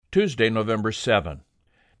Tuesday, November 7.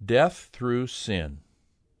 Death through sin.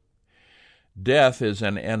 Death is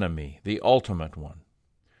an enemy, the ultimate one.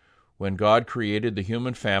 When God created the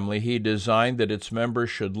human family, He designed that its members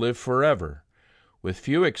should live forever. With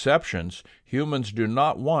few exceptions, humans do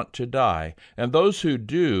not want to die, and those who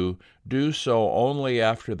do so only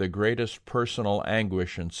after the greatest personal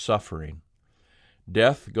anguish and suffering.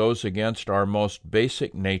 Death goes against our most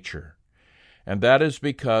basic nature, and that is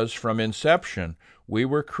because from inception we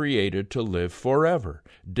were created to live forever.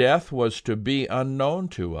 Death was to be unknown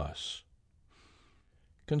to us.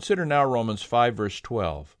 Consider now Romans 5, verse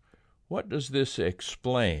 12. What does this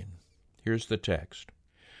explain? Here's the text.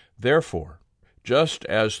 Therefore, just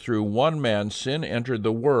as through one man sin entered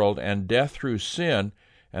the world, and death through sin,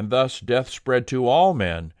 and thus death spread to all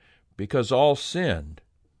men, because all sinned.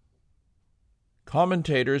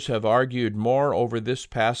 Commentators have argued more over this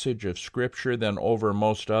passage of Scripture than over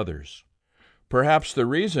most others. Perhaps the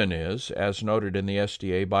reason is, as noted in the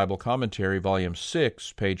SDA Bible Commentary, Volume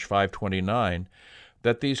 6, page 529,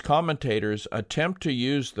 that these commentators attempt to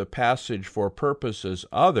use the passage for purposes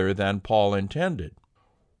other than Paul intended.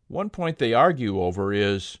 One point they argue over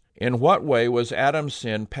is, in what way was Adam's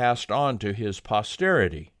sin passed on to his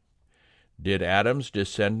posterity? Did Adam's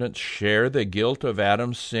descendants share the guilt of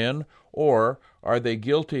Adam's sin, or are they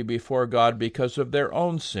guilty before God because of their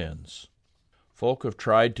own sins? Folk have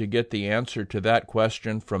tried to get the answer to that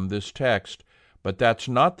question from this text, but that's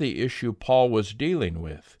not the issue Paul was dealing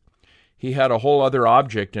with. He had a whole other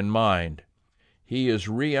object in mind. He is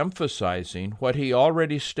re-emphasizing what he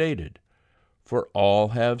already stated, for all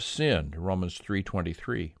have sinned, Romans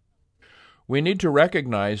 3:23. We need to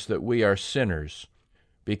recognize that we are sinners,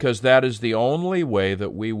 because that is the only way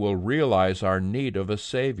that we will realize our need of a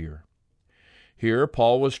Savior. Here,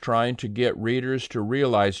 Paul was trying to get readers to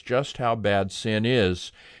realize just how bad sin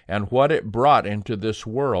is and what it brought into this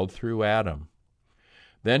world through Adam.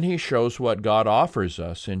 Then he shows what God offers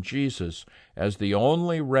us in Jesus as the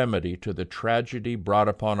only remedy to the tragedy brought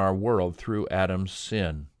upon our world through Adam's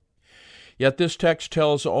sin. Yet this text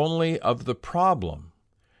tells only of the problem,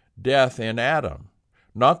 death in Adam,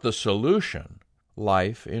 not the solution,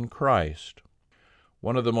 life in Christ.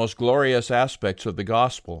 One of the most glorious aspects of the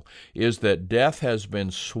gospel is that death has been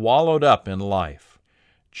swallowed up in life.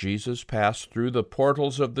 Jesus passed through the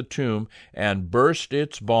portals of the tomb and burst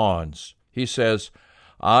its bonds. He says,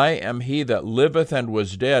 I am he that liveth and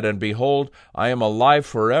was dead, and behold, I am alive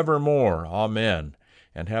forevermore. Amen.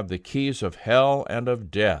 And have the keys of hell and of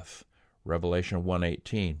death. Revelation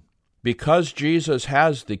 1:18. Because Jesus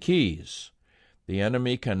has the keys, the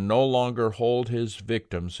enemy can no longer hold his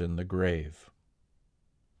victims in the grave.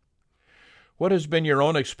 What has been your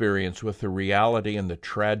own experience with the reality and the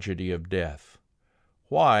tragedy of death?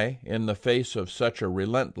 Why, in the face of such a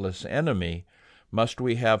relentless enemy, must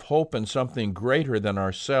we have hope in something greater than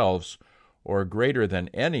ourselves or greater than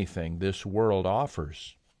anything this world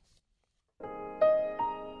offers?